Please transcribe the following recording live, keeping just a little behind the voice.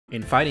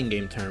In fighting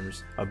game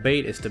terms, a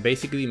bait is to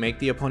basically make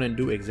the opponent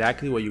do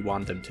exactly what you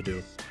want them to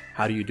do.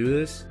 How do you do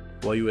this?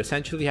 Well, you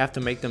essentially have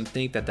to make them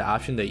think that the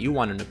option that you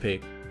want them to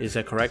pick is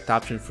the correct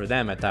option for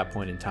them at that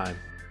point in time.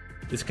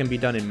 This can be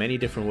done in many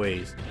different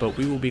ways, but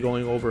we will be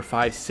going over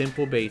 5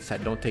 simple baits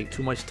that don't take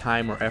too much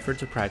time or effort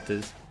to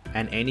practice,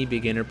 and any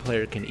beginner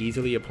player can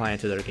easily apply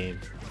into their game.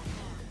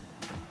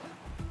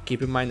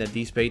 Keep in mind that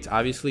these baits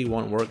obviously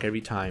won't work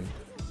every time,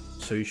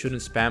 so you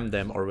shouldn't spam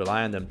them or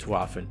rely on them too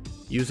often.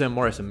 Use them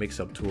more as a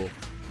mix-up tool.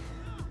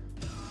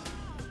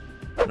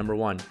 Number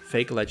 1.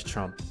 Fake ledge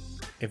trump.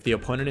 If the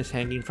opponent is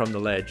hanging from the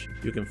ledge,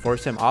 you can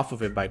force them off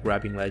of it by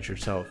grabbing ledge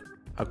yourself.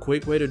 A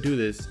quick way to do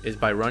this is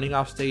by running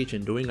off stage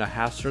and doing a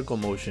half circle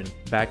motion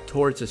back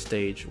towards the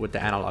stage with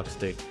the analog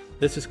stick.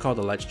 This is called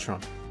a ledge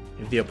trump.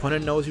 If the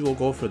opponent knows you will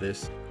go for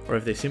this, or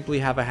if they simply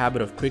have a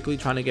habit of quickly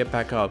trying to get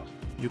back up,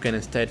 you can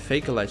instead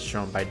fake a ledge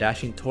trump by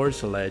dashing towards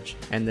the ledge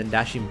and then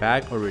dashing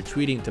back or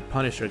retreating to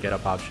punish your get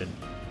up option.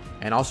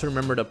 And also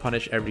remember to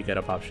punish every get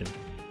up option.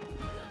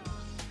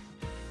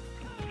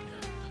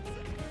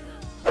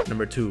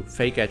 Number 2.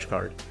 Fake edge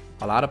guard.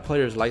 A lot of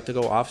players like to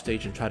go off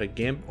stage and try to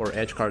gimp or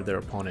edge guard their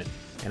opponent,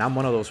 and I'm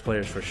one of those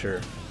players for sure.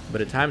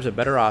 But at times a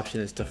better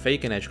option is to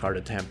fake an edge guard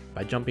attempt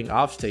by jumping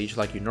off stage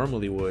like you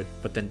normally would,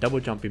 but then double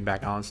jumping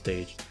back on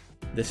stage.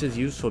 This is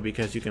useful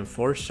because you can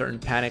force certain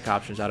panic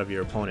options out of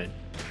your opponent,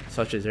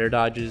 such as air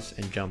dodges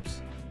and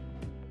jumps.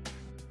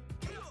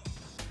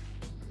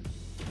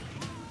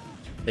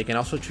 They can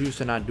also choose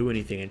to not do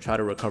anything and try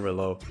to recover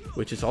low,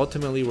 which is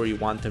ultimately where you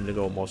want them to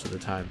go most of the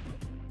time.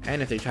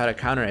 And if they try to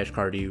counter edge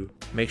guard you,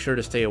 make sure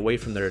to stay away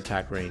from their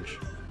attack range.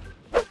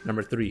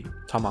 Number 3.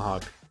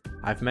 Tomahawk.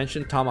 I've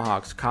mentioned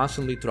tomahawks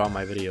constantly throughout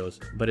my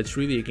videos, but it's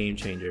really a game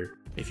changer.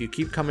 If you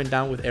keep coming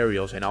down with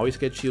aerials and always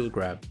get shield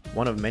grab,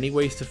 one of many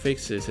ways to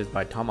fix this is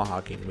by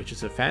tomahawking, which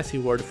is a fancy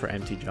word for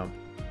empty jump.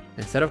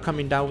 Instead of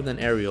coming down with an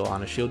aerial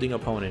on a shielding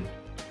opponent,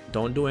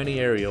 don't do any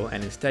aerial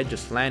and instead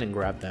just land and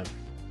grab them.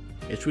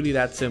 It's really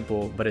that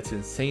simple, but it's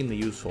insanely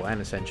useful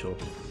and essential.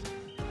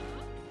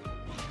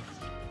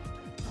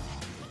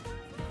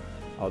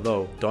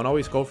 Although, don't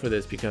always go for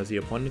this because the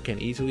opponent can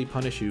easily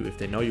punish you if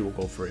they know you will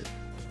go for it.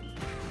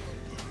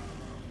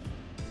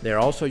 They are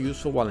also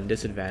useful while in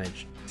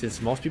disadvantage.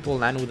 Since most people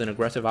land with an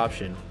aggressive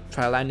option,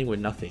 try landing with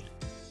nothing.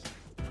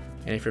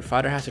 And if your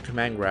fighter has a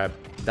command grab,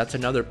 that's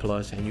another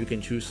plus and you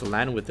can choose to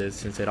land with this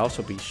since it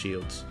also beats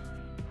shields.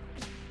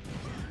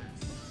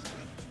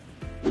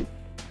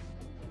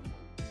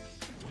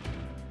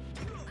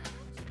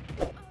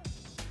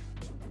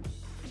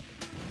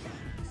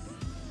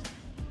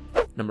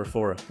 Number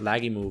 4.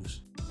 Laggy moves.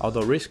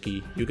 Although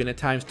risky, you can at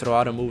times throw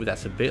out a move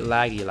that's a bit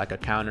laggy like a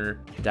counter,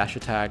 dash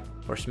attack,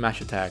 or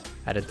smash attack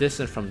at a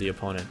distance from the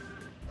opponent.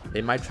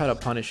 They might try to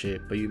punish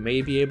it, but you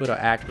may be able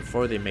to act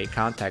before they make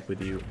contact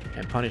with you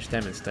and punish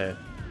them instead.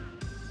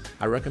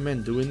 I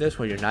recommend doing this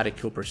when you're not at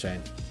kill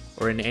percent,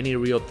 or in any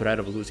real threat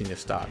of losing the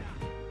stock,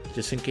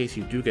 just in case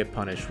you do get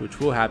punished, which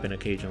will happen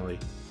occasionally.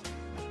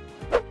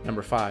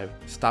 Number 5.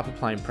 Stop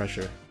applying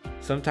pressure.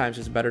 Sometimes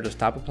it's better to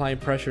stop applying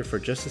pressure for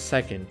just a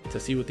second to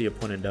see what the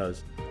opponent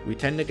does. We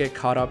tend to get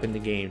caught up in the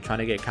game trying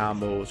to get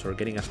combos or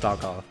getting a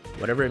stock off,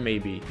 whatever it may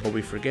be, but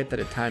we forget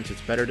that at times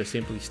it's better to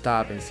simply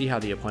stop and see how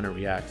the opponent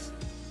reacts.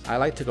 I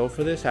like to go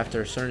for this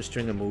after a certain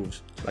string of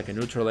moves, like a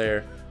neutral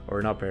air or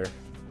an up air.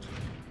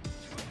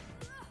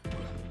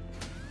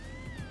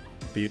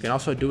 But you can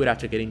also do it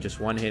after getting just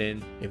one hit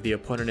in, if the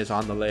opponent is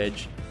on the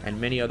ledge, and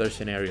many other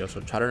scenarios,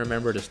 so try to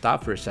remember to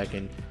stop for a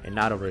second and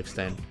not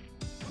overextend.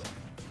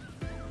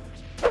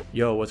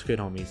 Yo, what's good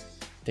homies?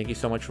 Thank you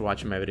so much for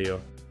watching my video.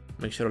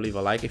 Make sure to leave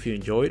a like if you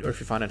enjoyed or if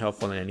you found it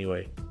helpful in any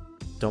way.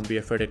 Don't be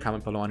afraid to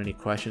comment below on any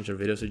questions or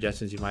video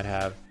suggestions you might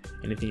have,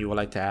 anything you would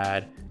like to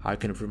add, how I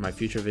can improve my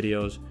future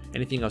videos,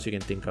 anything else you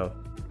can think of.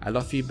 I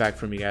love feedback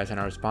from you guys and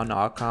I respond to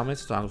all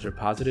comments as long as they're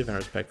positive and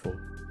respectful.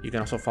 You can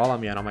also follow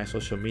me on all my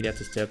social media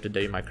to stay up to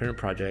date with my current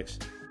projects.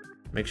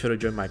 Make sure to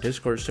join my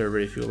Discord server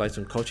if you would like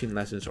some coaching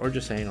lessons or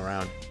just hang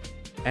around.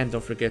 And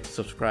don't forget to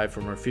subscribe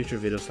for more future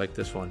videos like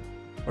this one,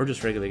 or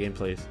just regular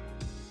gameplays.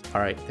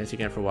 Alright, thanks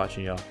again for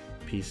watching y'all.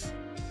 Peace.